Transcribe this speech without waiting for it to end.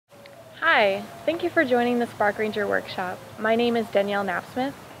Hi, thank you for joining this Park Ranger workshop. My name is Danielle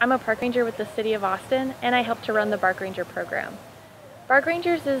Knapp-Smith. I'm a park ranger with the City of Austin, and I help to run the Park Ranger program. Park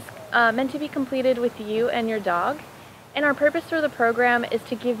Rangers is meant to be completed with you and your dog, and our purpose for the program is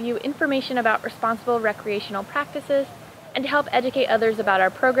to give you information about responsible recreational practices and to help educate others about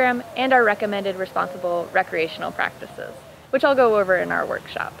our program and our recommended responsible recreational practices, which I'll go over in our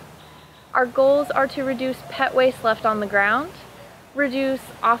workshop. Our goals are to reduce pet waste left on the ground, reduce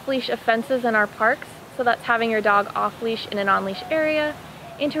off-leash offenses in our parks, so that's having your dog off-leash in an on-leash area,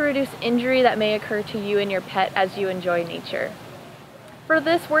 and to reduce injury that may occur to you and your pet as you enjoy nature. For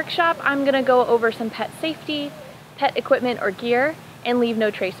this workshop, I'm going to go over some pet safety, pet equipment or gear, and leave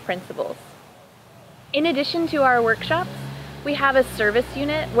no trace principles. In addition to our workshops, we have a service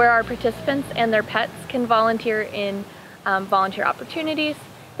unit where our participants and their pets can volunteer in volunteer opportunities.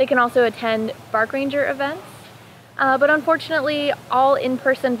 They can also attend Park Ranger events. But unfortunately, all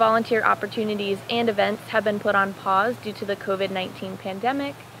in-person volunteer opportunities and events have been put on pause due to the COVID-19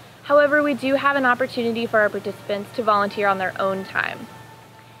 pandemic. However, we do have an opportunity for our participants to volunteer on their own time.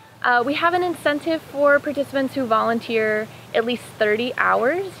 We have an incentive for participants who volunteer at least 30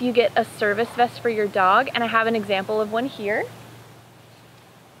 hours. You get a service vest for your dog, and I have an example of one here.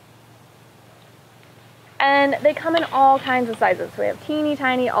 And they come in all kinds of sizes. So we have teeny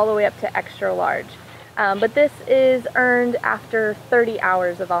tiny all the way up to extra large. But this is earned after 30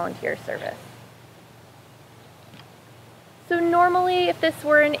 hours of volunteer service. So normally, if this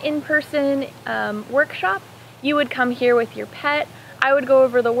were an in-person workshop, you would come here with your pet. I would go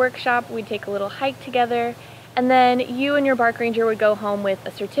over the workshop, we'd take a little hike together, and then you and your park ranger would go home with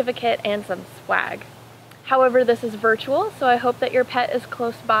a certificate and some swag. However, this is virtual, so I hope that your pet is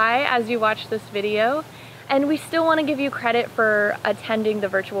close by as you watch this video, and we still want to give you credit for attending the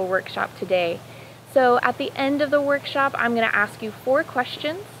virtual workshop today. So at the end of the workshop, I'm going to ask you 4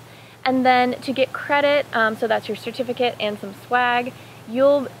 questions, and then to get credit, so that's your certificate and some swag,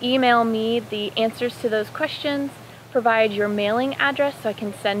 you'll email me the answers to those questions, provide your mailing address so I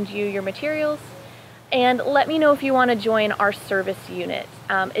can send you your materials, and let me know if you want to join our service unit.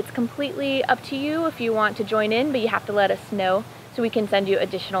 It's completely up to you if you want to join in, but you have to let us know so we can send you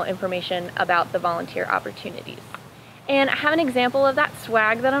additional information about the volunteer opportunities. And I have an example of that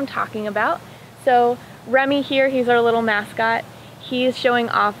swag that I'm talking about. So Remy here, he's our little mascot. He's showing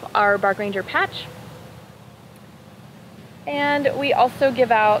off our Park Ranger patch. And we also give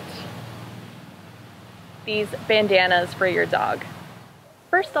out these bandanas for your dog.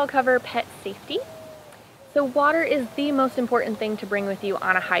 First, I'll cover pet safety. So water is the most important thing to bring with you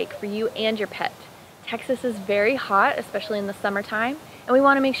on a hike for you and your pet. Texas is very hot, especially in the summertime, and we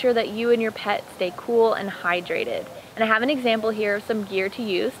want to make sure that you and your pet stay cool and hydrated. And I have an example here of some gear to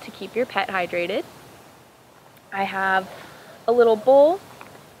use to keep your pet hydrated. I have a little bowl.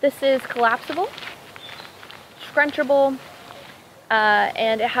 This is collapsible, scrunchable,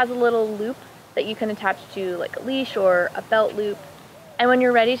 and it has a little loop that you can attach to like a leash or a belt loop. And when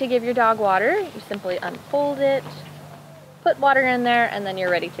you're ready to give your dog water, you simply unfold it, put water in there, and then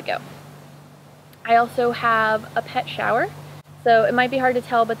you're ready to go. I also have a pet shower. So it might be hard to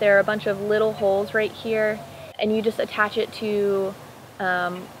tell, but there are a bunch of little holes right here, and you just attach it to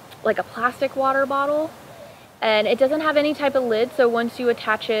like a plastic water bottle, and it doesn't have any type of lid, so once you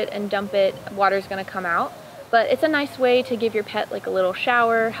attach it and dump it, water's going to come out. But it's a nice way to give your pet like a little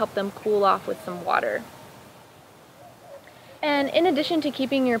shower, help them cool off with some water. And in addition to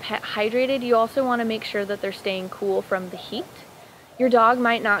keeping your pet hydrated, you also want to make sure that they're staying cool from the heat. Your dog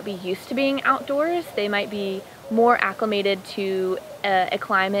might not be used to being outdoors. They might be more acclimated to a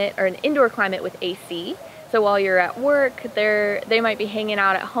climate or an indoor climate with AC. So while you're at work, they might be hanging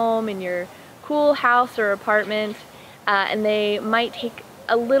out at home in your cool house or apartment, and they might take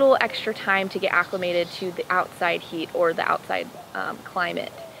a little extra time to get acclimated to the outside heat or the outside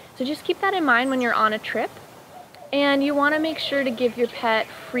climate. So just keep that in mind when you're on a trip. And you want to make sure to give your pet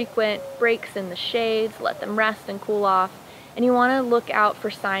frequent breaks in the shades, let them rest and cool off. And you want to look out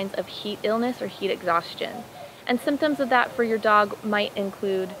for signs of heat illness or heat exhaustion. And symptoms of that for your dog might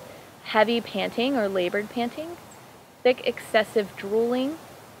include heavy panting or labored panting, thick excessive drooling,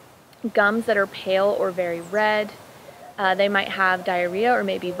 gums that are pale or very red. They might have diarrhea or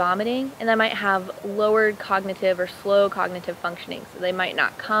maybe vomiting, and they might have lowered cognitive or slow cognitive functioning. So they might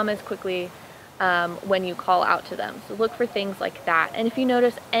not come as quickly when you call out to them. So look for things like that. And if you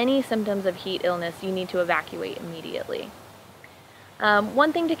notice any symptoms of heat illness, you need to evacuate immediately.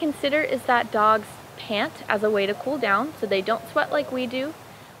 One thing to consider is that dogs pant as a way to cool down, so they don't sweat like we do,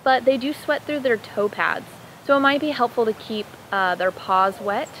 but they do sweat through their toe pads. So it might be helpful to keep their paws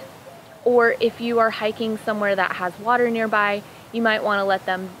wet, or if you are hiking somewhere that has water nearby, You might want to let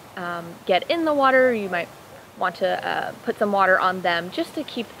them get in the water. You might want to put some water on them just to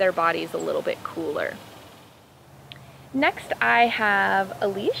keep their bodies a little bit cooler. Next, I have a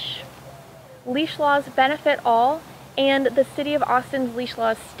leash. Leash laws benefit all, and the City of Austin's leash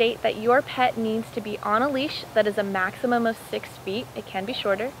laws state that your pet needs to be on a leash that is a maximum of 6 feet. It can be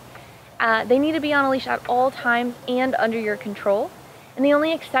shorter. They need to be on a leash at all times and under your control. And the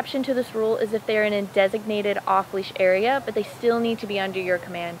only exception to this rule is if they're in a designated off-leash area, but they still need to be under your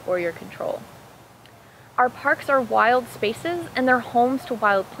command or your control. Our parks are wild spaces, and they're homes to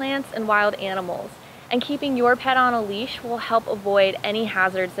wild plants and wild animals. And keeping your pet on a leash will help avoid any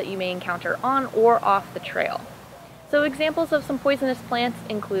hazards that you may encounter on or off the trail. So examples of some poisonous plants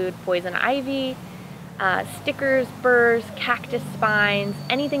include poison ivy, stickers, burrs, cactus spines,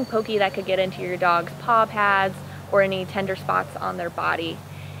 anything pokey that could get into your dog's paw pads or any tender spots on their body.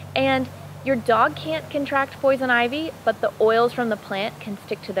 And your dog can't contract poison ivy, but the oils from the plant can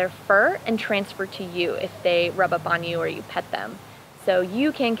stick to their fur and transfer to you if they rub up on you or you pet them. So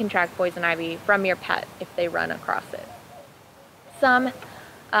you can contract poison ivy from your pet if they run across it. Some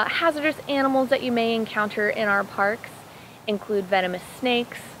hazardous animals that you may encounter in our parks include venomous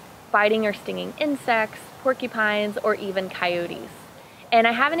snakes, biting or stinging insects, porcupines, or even coyotes. And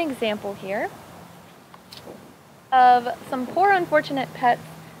I have an example here of some poor unfortunate pets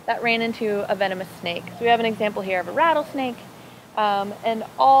that ran into a venomous snake. So we have an example here of a rattlesnake, and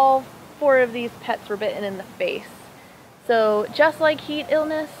all 4 of these pets were bitten in the face. So just like heat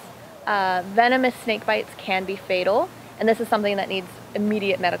illness, venomous snake bites can be fatal, and this is something that needs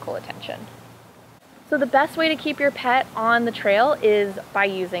immediate medical attention. So the best way to keep your pet on the trail is by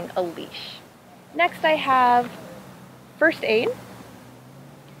using a leash. Next, I have first aid.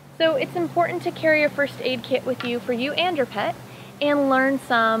 So it's important to carry a first aid kit with you for you and your pet, and learn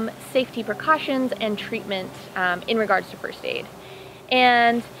some safety precautions and treatment in regards to first aid.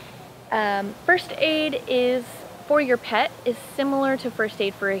 And first aid is for your pet is similar to first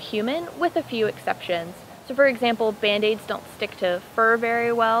aid for a human, with a few exceptions. So for example, Band-Aids don't stick to fur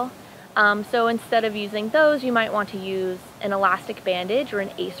very well. So instead of using those, you might want to use an elastic bandage or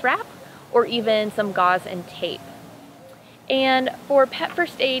an ACE wrap, or even some gauze and tape. And for pet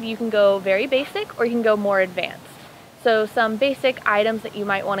first aid, you can go very basic or you can go more advanced. So some basic items that you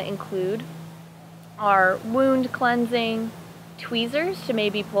might want to include are wound cleansing, tweezers to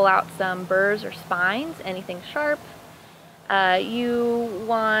maybe pull out some burrs or spines, anything sharp. You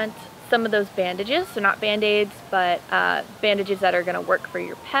want some of those bandages, so not Band-Aids, but bandages that are going to work for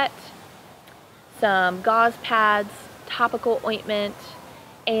your pet. Some gauze pads, topical ointment,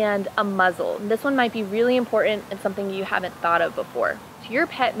 and a muzzle. And this one might be really important and something you haven't thought of before. So your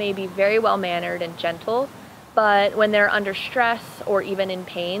pet may be very well mannered and gentle, but when they're under stress or even in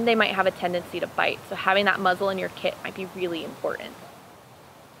pain, they might have a tendency to bite. So having that muzzle in your kit might be really important.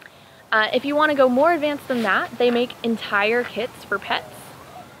 If you want to go more advanced than that, they make entire kits for pets.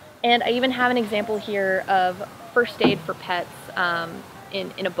 And I even have an example here of first aid for pets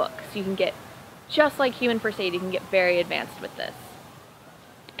in a book. So you can get, just like human first aid, you can get very advanced with this.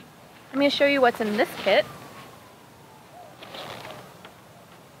 I'm going to show you what's in this kit.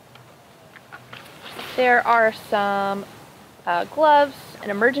 There are some gloves, an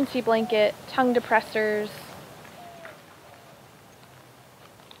emergency blanket, tongue depressors,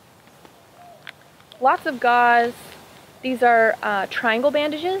 lots of gauze. These are triangle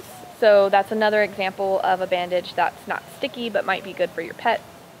bandages, so that's another example of a bandage that's not sticky but might be good for your pet.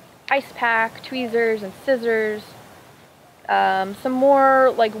 Ice pack, tweezers and scissors, some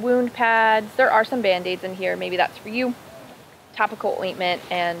more like wound pads. There are some Band-Aids in here, maybe that's for you. Topical ointment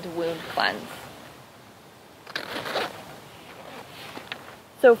and wound cleanse.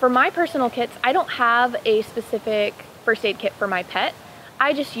 So for my personal kits, I don't have a specific first aid kit for my pet.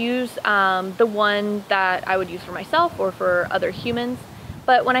 I just use the one that I would use for myself or for other humans.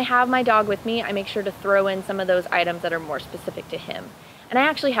 But when I have my dog with me, I make sure to throw in some of those items that are more specific to him. And I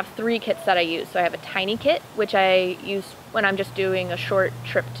actually have 3 kits that I use. So I have a tiny kit, which I use when I'm just doing a short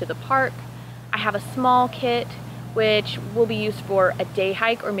trip to the park. I have a small kit, which will be used for a day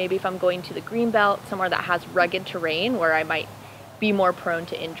hike, or maybe if I'm going to the Greenbelt, somewhere that has rugged terrain where I might be more prone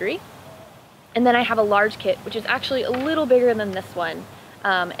to injury. And then I have a large kit, which is actually a little bigger than this one,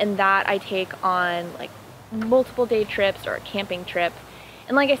 and that I take on like multiple day trips or a camping trip.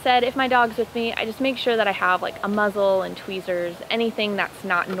 And like I said, if my dog's with me, I just make sure that I have like a muzzle and tweezers, anything that's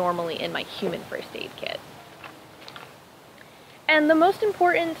not normally in my human first aid kit. And the most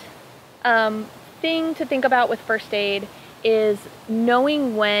important thing to think about with first aid is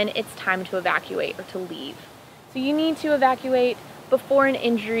knowing when it's time to evacuate or to leave. So you need to evacuate before an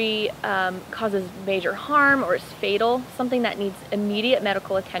injury causes major harm or is fatal, something that needs immediate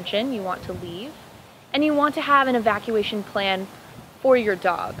medical attention, you want to leave. And you want to have an evacuation plan for your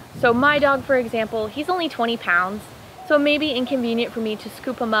dog. So my dog, for example, he's only 20 pounds, so it may be inconvenient for me to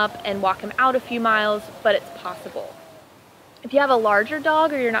scoop him up and walk him out a few miles, but it's possible. If you have a larger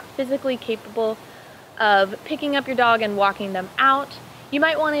dog or you're not physically capable of picking up your dog and walking them out, you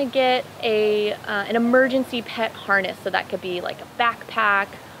might want to get an emergency pet harness. So that could be like a backpack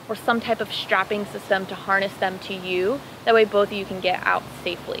or some type of strapping system to harness them to you. That way both of you can get out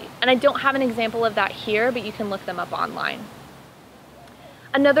safely. And I don't have an example of that here, but you can look them up online.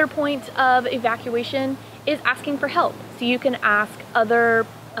 Another point of evacuation is asking for help. So you can ask other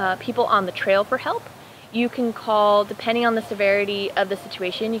people on the trail for help. You can call, depending on the severity of the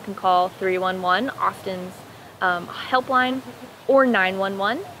situation, you can call 311, Austin's helpline, or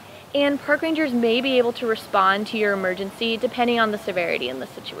 911. And park rangers may be able to respond to your emergency depending on the severity in the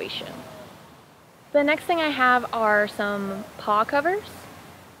situation. The next thing I have are some paw covers.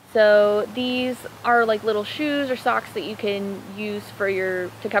 So these are like little shoes or socks that you can use to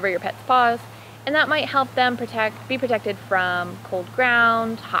cover your pet's paws, and that might help them be protected from cold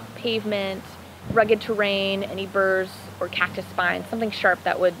ground, hot pavement, rugged terrain, any burrs or cactus spines, something sharp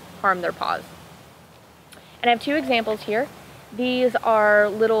that would harm their paws. And I have two examples here. These are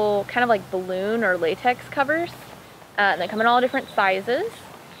little kind of like balloon or latex covers. They come in all different sizes.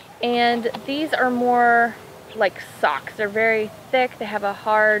 And these are more like socks. They're very thick. They have a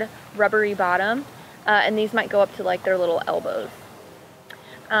hard rubbery bottom. And these might go up to like their little elbows.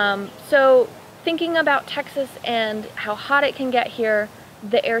 So thinking about Texas and how hot it can get here,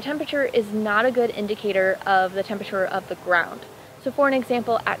 the air temperature is not a good indicator of the temperature of the ground. So for an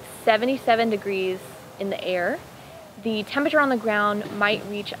example, at 77 degrees in the air, the temperature on the ground might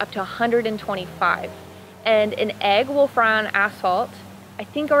reach up to 125. And an egg will fry on asphalt, I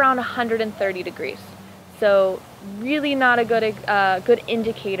think around 130 degrees. So really not a good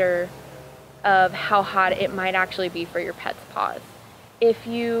indicator of how hot it might actually be for your pet's paws. If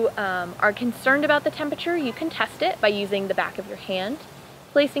you are concerned about the temperature, you can test it by using the back of your hand,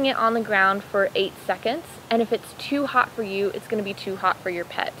 placing it on the ground for 8 seconds, and if it's too hot for you, it's going to be too hot for your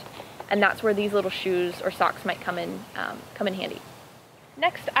pet. And that's where these little shoes or socks might come in handy.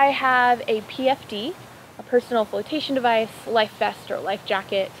 Next, I have a PFD, a personal flotation device, life vest or life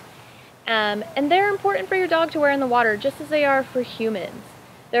jacket, and they're important for your dog to wear in the water just as they are for humans.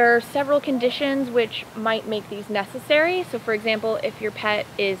 There are several conditions which might make these necessary. So for example, if your pet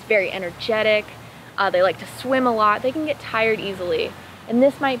is very energetic, they like to swim a lot, they can get tired easily, and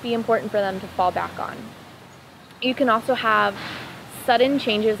this might be important for them to fall back on. You can also have sudden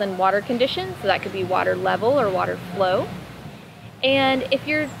changes in water conditions, so that could be water level or water flow. And if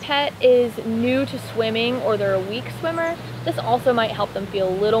your pet is new to swimming or they're a weak swimmer, this also might help them feel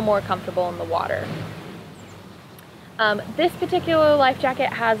a little more comfortable in the water. This particular life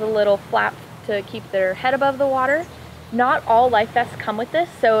jacket has a little flap to keep their head above the water. Not all life vests come with this,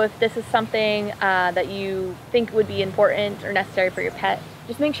 so if this is something that you think would be important or necessary for your pet,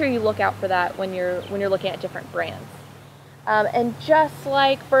 just make sure you look out for that when you're looking at different brands. And just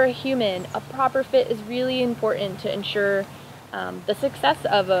like for a human, a proper fit is really important to ensure the success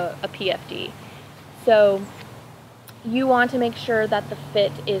of a PFD. So you want to make sure that the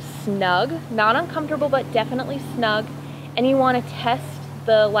fit is snug, not uncomfortable, but definitely snug. And you want to test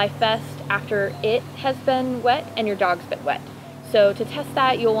the life vest after it has been wet and your dog's been wet. So to test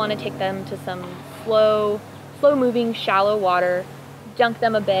that, you'll want to take them to some slow moving, shallow water, dunk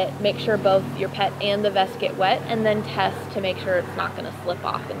them a bit, make sure both your pet and the vest get wet, and then test to make sure it's not going to slip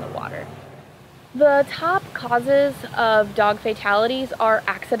off in the water. The top causes of dog fatalities are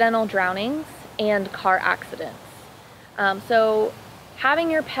accidental drownings and car accidents. So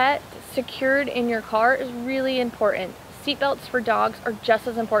having your pet secured in your car is really important. Seatbelts for dogs are just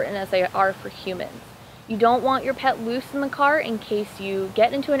as important as they are for humans. You don't want your pet loose in the car in case you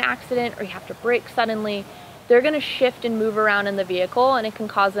get into an accident or you have to brake suddenly. They're going to shift and move around in the vehicle, and it can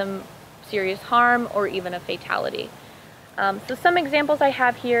cause them serious harm or even a fatality. So some examples I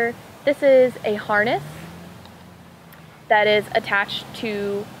have here. This is a harness that is attached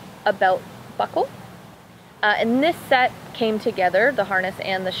to a belt buckle. And this set came together, the harness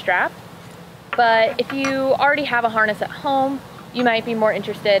and the strap. But if you already have a harness at home, you might be more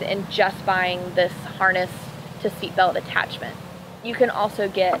interested in just buying this harness to seatbelt attachment. You can also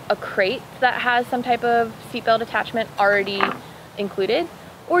get a crate that has some type of seatbelt attachment already included,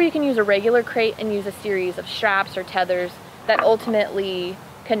 or you can use a regular crate and use a series of straps or tethers that ultimately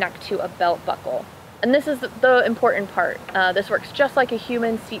connect to a belt buckle. And this is the important part. This works just like a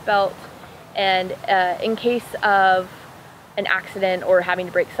human seatbelt, and in case of an accident or having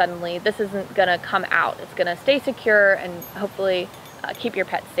to brake suddenly, this isn't gonna come out. It's gonna stay secure and hopefully keep your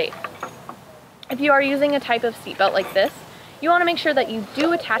pet safe. If you are using a type of seatbelt like this, you wanna make sure that you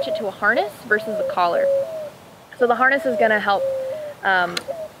do attach it to a harness versus a collar. So the harness is gonna help,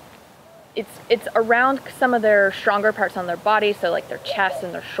 it's around some of their stronger parts on their body, so like their chest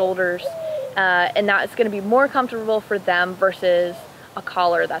and their shoulders, and that is gonna be more comfortable for them versus a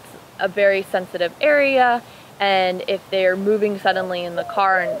collar. That's a very sensitive area, and if they're moving suddenly in the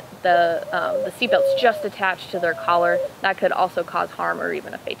car and the seatbelt's just attached to their collar, that could also cause harm or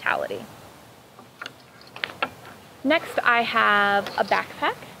even a fatality. Next, I have a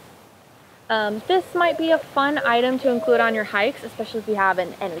backpack. This might be a fun item to include on your hikes, especially if you have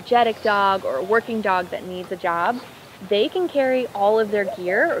an energetic dog or a working dog that needs a job. They can carry all of their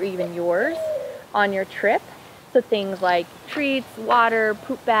gear, or even yours, on your trip. So things like treats, water,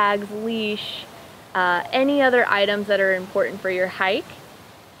 poop bags, leash, any other items that are important for your hike.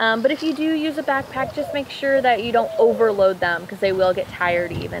 But if you do use a backpack, just make sure that you don't overload them because they will get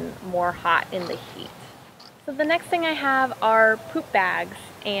tired even more hot in the heat. So the next thing I have are poop bags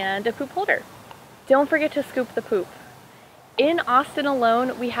and a poop holder. Don't forget to scoop the poop. In Austin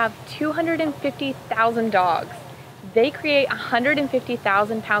alone, we have 250,000 dogs. They create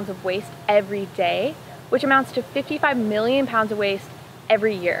 150,000 pounds of waste every day, which amounts to 55 million pounds of waste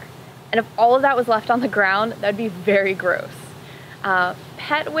every year. And if all of that was left on the ground, that'd be very gross.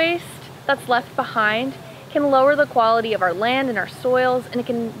 Pet waste that's left behind can lower the quality of our land and our soils, and it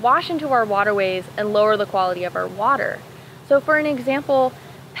can wash into our waterways and lower the quality of our water. So for an example,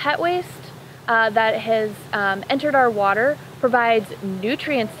 pet waste that has entered our water provides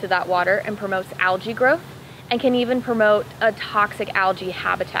nutrients to that water and promotes algae growth, and can even promote a toxic algae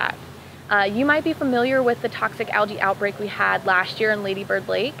habitat. You might be familiar with the toxic algae outbreak we had last year in Lady Bird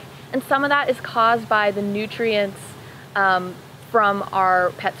Lake, and some of that is caused by the nutrients from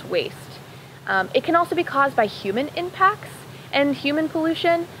our pets' waste. It can also be caused by human impacts and human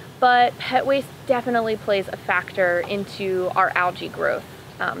pollution, but pet waste definitely plays a factor into our algae growth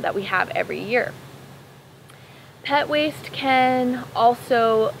that we have every year. Pet waste can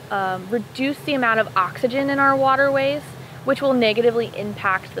also reduce the amount of oxygen in our waterways, which will negatively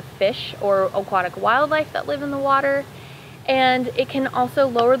impact the fish or aquatic wildlife that live in the water. And it can also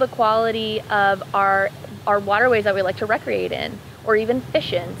lower the quality of our waterways that we like to recreate in, or even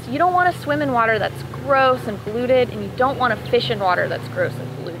fish in. So you don't want to swim in water that's gross and polluted, and you don't want to fish in water that's gross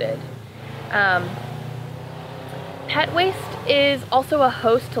and polluted. Pet waste is also a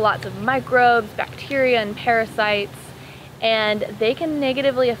host to lots of microbes, bacteria, and parasites, and they can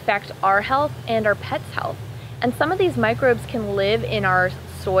negatively affect our health and our pets' health. And some of these microbes can live in our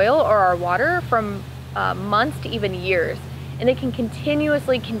soil or our water from months to even years, and they can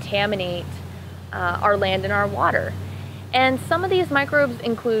continuously contaminate our land and our water. And some of these microbes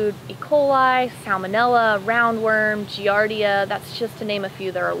include E. coli, salmonella, roundworm, giardia. That's just to name a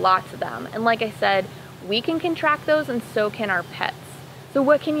few. There are lots of them. And like I said, we can contract those, and so can our pets. So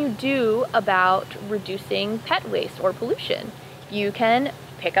what can you do about reducing pet waste or pollution? You can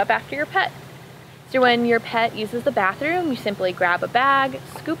pick up after your pet. So when your pet uses the bathroom, you simply grab a bag,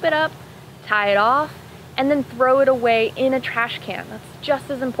 scoop it up, tie it off, and then throw it away in a trash can. That's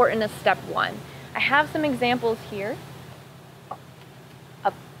just as important as step one. I have some examples here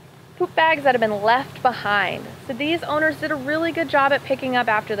of poop bags that have been left behind. So these owners did a really good job at picking up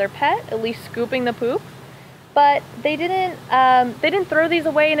after their pet, at least scooping the poop, but they didn't throw these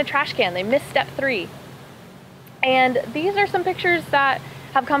away in a trash can. They missed step 3. And these are some pictures that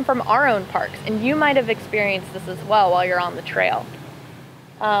have come from our own parks, and you might have experienced this as well while you're on the trail.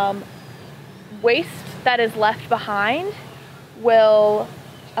 Waste that is left behind will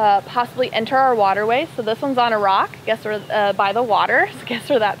possibly enter our waterways. So this one's on a rock, guess where, by the water, so guess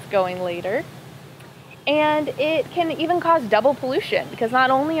where that's going later. And it can even cause double pollution, because not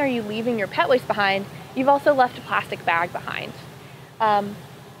only are you leaving your pet waste behind, you've also left a plastic bag behind. And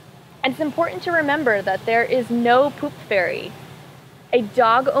it's important to remember that there is no poop fairy. A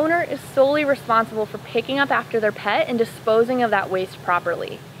dog owner is solely responsible for picking up after their pet and disposing of that waste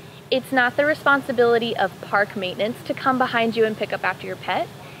properly. It's not the responsibility of park maintenance to come behind you and pick up after your pet.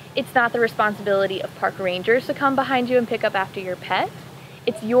 It's not the responsibility of park rangers to come behind you and pick up after your pet.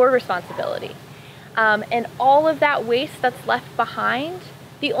 It's your responsibility. And all of that waste that's left behind,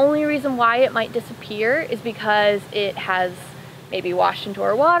 the only reason why it might disappear is because it has maybe washed into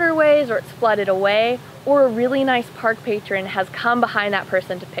our waterways, or it's flooded away, or a really nice park patron has come behind that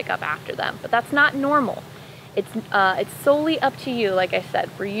person to pick up after them. But that's not normal. It's solely up to you, like I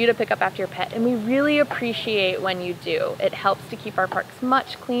said, for you to pick up after your pet, and we really appreciate when you do. It helps to keep our parks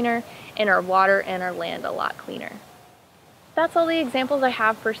much cleaner and our water and our land a lot cleaner. That's all the examples I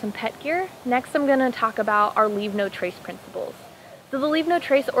have for some pet gear. Next, I'm going to talk about our Leave No Trace principles. So the Leave No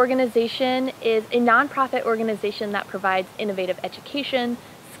Trace organization is a nonprofit organization that provides innovative education,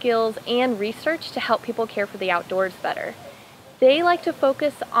 skills, and research to help people care for the outdoors better. They like to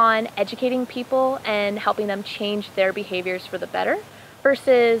focus on educating people and helping them change their behaviors for the better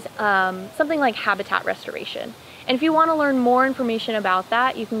versus something like habitat restoration. And if you want to learn more information about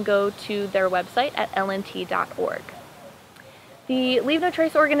that, you can go to their website at lnt.org. The Leave No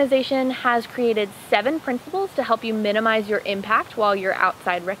Trace organization has created 7 principles to help you minimize your impact while you're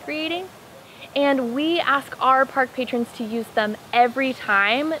outside recreating. And we ask our park patrons to use them every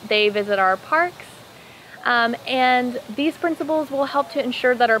time they visit our parks. And these principles will help to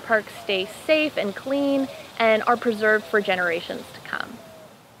ensure that our parks stay safe and clean and are preserved for generations to come.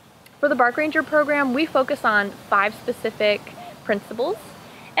 For the Bark Ranger program, we focus on 5 specific principles.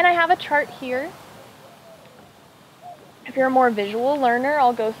 And I have a chart here. If you're a more visual learner,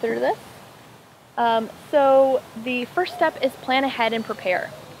 I'll go through this. So the first step is plan ahead and prepare.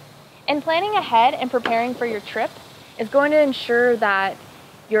 And planning ahead and preparing for your trip is going to ensure that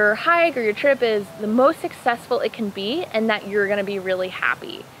your hike or your trip is the most successful it can be and that you're going to be really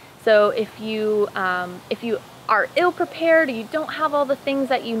happy. So if you are ill prepared or you don't have all the things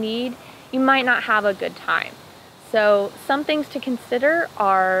that you need, you might not have a good time. So some things to consider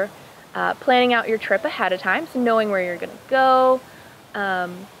are planning out your trip ahead of time, so knowing where you're going to go,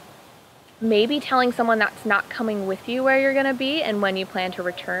 maybe telling someone that's not coming with you where you're going to be and when you plan to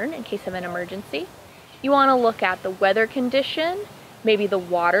return in case of an emergency. You want to look at the weather condition, maybe the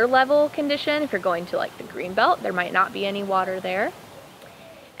water level condition. If you're going to like the Greenbelt, there might not be any water there.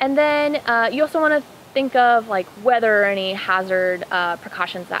 And then you also want to think of like weather or any hazard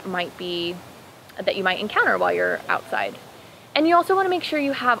precautions that you might encounter while you're outside. And you also want to make sure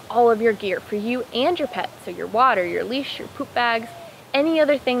you have all of your gear for you and your pets, so your water, your leash, your poop bags, any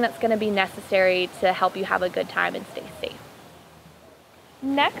other thing that's going to be necessary to help you have a good time and stay safe.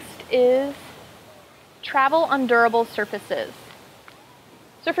 Next is travel on durable surfaces.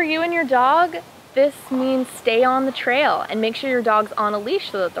 So for you and your dog, this means stay on the trail and make sure your dog's on a leash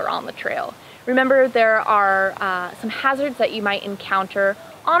so that they're on the trail. Remember, there are some hazards that you might encounter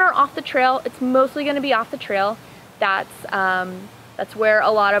on or off the trail. It's mostly going to be off the trail. That's where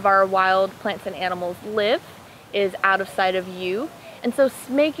a lot of our wild plants and animals live, is out of sight of you. And so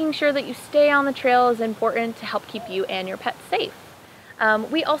making sure that you stay on the trail is important to help keep you and your pets safe.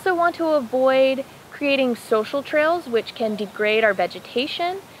 We also want to avoid creating social trails, which can degrade our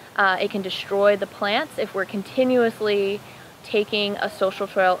vegetation. It can destroy the plants. If we're continuously taking a social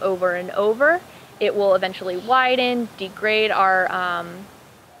trail over and over, it will eventually widen, degrade our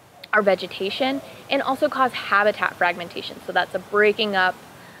vegetation, and also cause habitat fragmentation. So that's a breaking up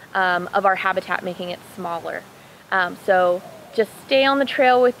of our habitat, making it smaller. So just stay on the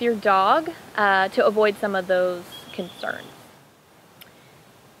trail with your dog to avoid some of those concerns.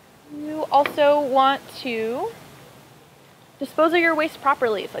 You also want to dispose of your waste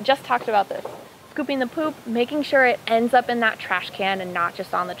properly. So I just talked about this. Scooping the poop, making sure it ends up in that trash can and not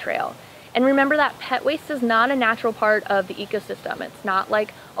just on the trail. And remember that pet waste is not a natural part of the ecosystem. It's not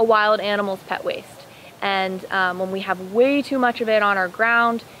like a wild animal's pet waste. And when we have way too much of it on our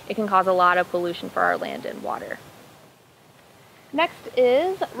ground, it can cause a lot of pollution for our land and water. Next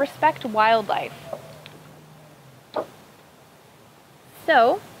is respect wildlife.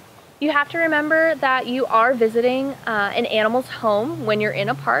 So you have to remember that you are visiting an animal's home when you're in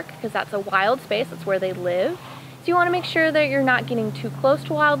a park, because that's a wild space, that's where they live. So you want to make sure that you're not getting too close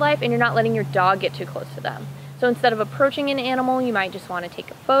to wildlife and you're not letting your dog get too close to them. So instead of approaching an animal, you might just want to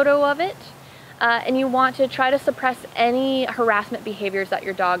take a photo of it. And you want to try to suppress any harassment behaviors that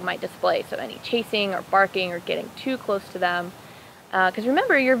your dog might display. So any chasing or barking or getting too close to them. Because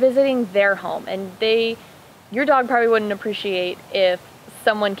remember, you're visiting their home, and your dog probably wouldn't appreciate if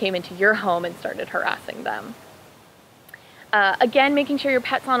someone came into your home and started harassing them. Again, making sure your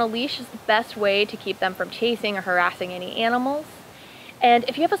pet's on a leash is the best way to keep them from chasing or harassing any animals. And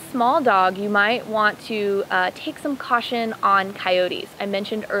if you have a small dog, you might want to take some caution on coyotes. I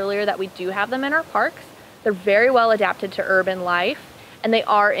mentioned earlier that we do have them in our parks. They're very well adapted to urban life, and they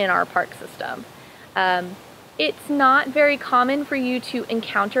are in our park system. It's not very common for you to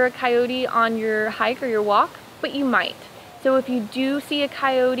encounter a coyote on your hike or your walk, but you might. So if you do see a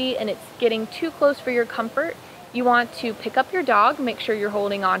coyote and it's getting too close for your comfort, you want to pick up your dog, make sure you're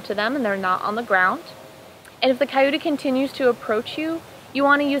holding on to them and they're not on the ground. And if the coyote continues to approach you, you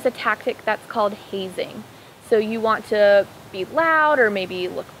want to use a tactic that's called hazing. So you want to be loud or maybe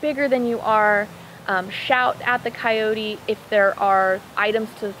look bigger than you are, shout at the coyote. If there are items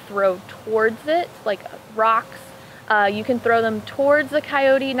to throw towards it, like rocks, You can throw them towards the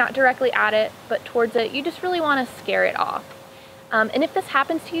coyote, not directly at it, but towards it. You just really want to scare it off. And if this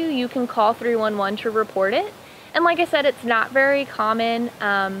happens to you, you can call 311 to report it. And like I said, it's not very common,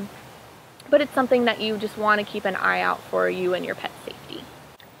 but it's something that you just want to keep an eye out for you and your pet's safety.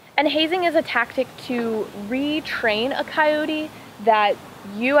 And hazing is a tactic to retrain a coyote that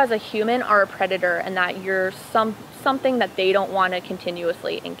you as a human are a predator and that you're something that they don't want to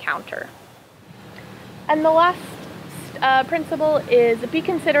continuously encounter. And the last principle is be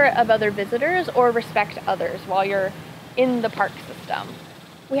considerate of other visitors or respect others while you're in the park system.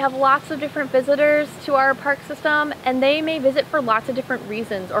 We have lots of different visitors to our park system, and they may visit for lots of different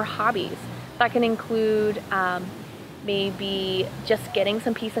reasons or hobbies. That can include maybe just getting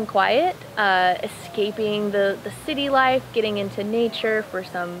some peace and quiet, escaping the city life, getting into nature for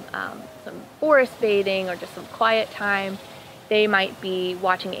some forest bathing or just some quiet time. They might be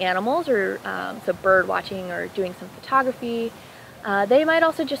watching animals or so bird watching or doing some photography. They might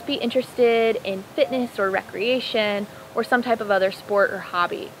also just be interested in fitness or recreation or some type of other sport or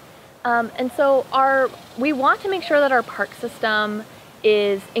hobby. And so we want to make sure that our park system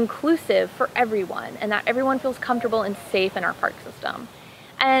is inclusive for everyone and that everyone feels comfortable and safe in our park system.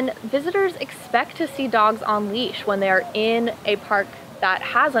 And visitors expect to see dogs on leash when they are in a park that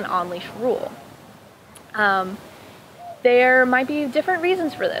has an on-leash rule. There might be different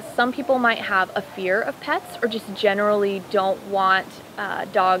reasons for this. Some people might have a fear of pets or just generally don't want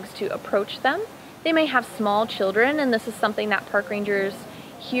dogs to approach them. They may have small children, and this is something that park rangers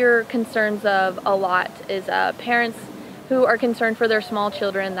hear concerns of a lot, is parents who are concerned for their small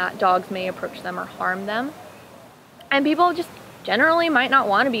children that dogs may approach them or harm them. And people just generally might not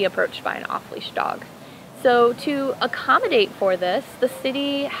want to be approached by an off-leash dog. So to accommodate for this, the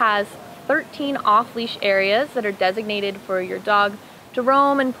city has 13 off-leash areas that are designated for your dog to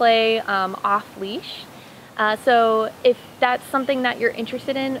roam and play off-leash. So if that's something that you're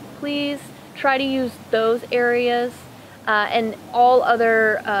interested in, please try to use those areas. And all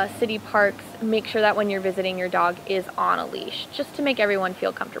other city parks, make sure that when you're visiting, your dog is on a leash, just to make everyone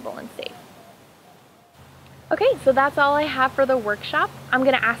feel comfortable and safe. Okay, so that's all I have for the workshop. I'm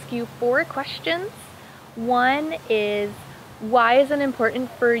going to ask you 4 questions. One is, why is it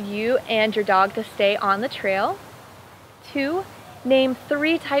important for you and your dog to stay on the trail? 2, name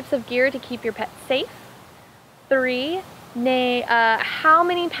 3 types of gear to keep your pet safe. 3, how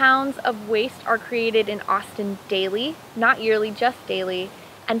many pounds of waste are created in Austin daily, not yearly, just daily.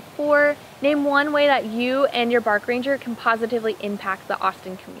 And 4, name 1 way that you and your park ranger can positively impact the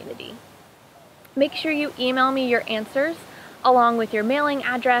Austin community. Make sure you email me your answers along with your mailing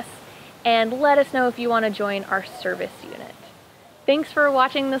address and let us know if you want to join our service unit. Thanks for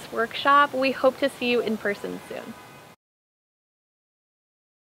watching this workshop. We hope to see you in person soon.